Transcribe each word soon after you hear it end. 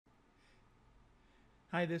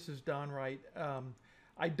Hi, this is Don Wright.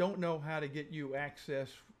 I don't know how to get you access.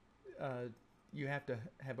 Uh, you have to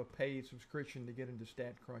have a paid subscription to get into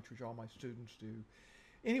StatCrunch, which all my students do.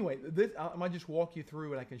 Anyway, I might just walk you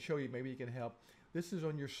through and I can show you. Maybe you can help. This is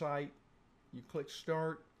on your site. You click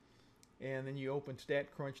Start, and then you open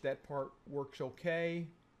StatCrunch. That part works okay.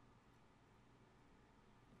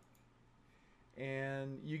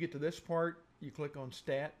 And you get to this part. You click on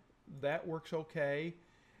Stat. That works okay.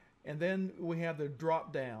 And then we have the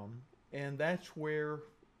drop down, and that's where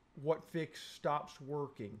Whatfix stops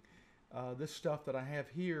working. This stuff that I have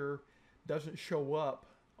here doesn't show up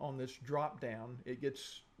on this drop down. It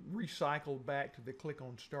gets recycled back to the click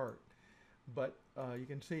on start. But you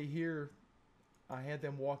can see here I had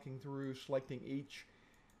them walking through selecting each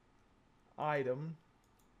item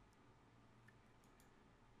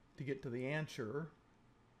to get to the answer.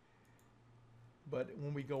 But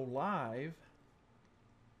when we go live,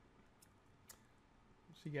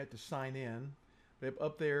 so you have to sign in. But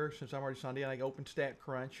up there, since I'm already signed in, I can open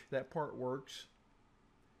StatCrunch. That part works.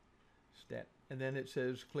 Stat, and then it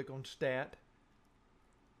says click on Stat.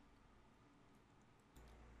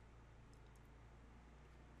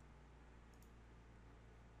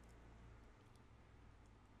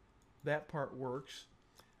 That part works.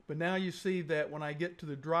 But now you see that when I get to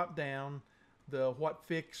the drop down, the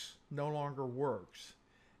Whatfix no longer works.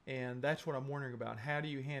 And that's what I'm wondering about. How do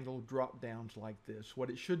you handle drop downs like this? What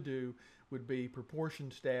it should do would be proportion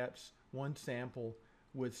stats, one sample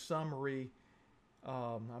with summary.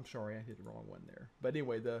 I'm sorry, I did the wrong one there. But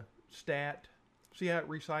anyway, the stat, see how it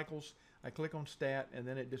recycles? I click on stat and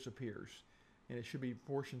then it disappears. And it should be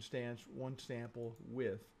proportion stats, one sample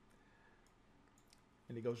with.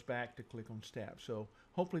 And it goes back to click on stat. So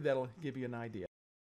hopefully that'll give you an idea.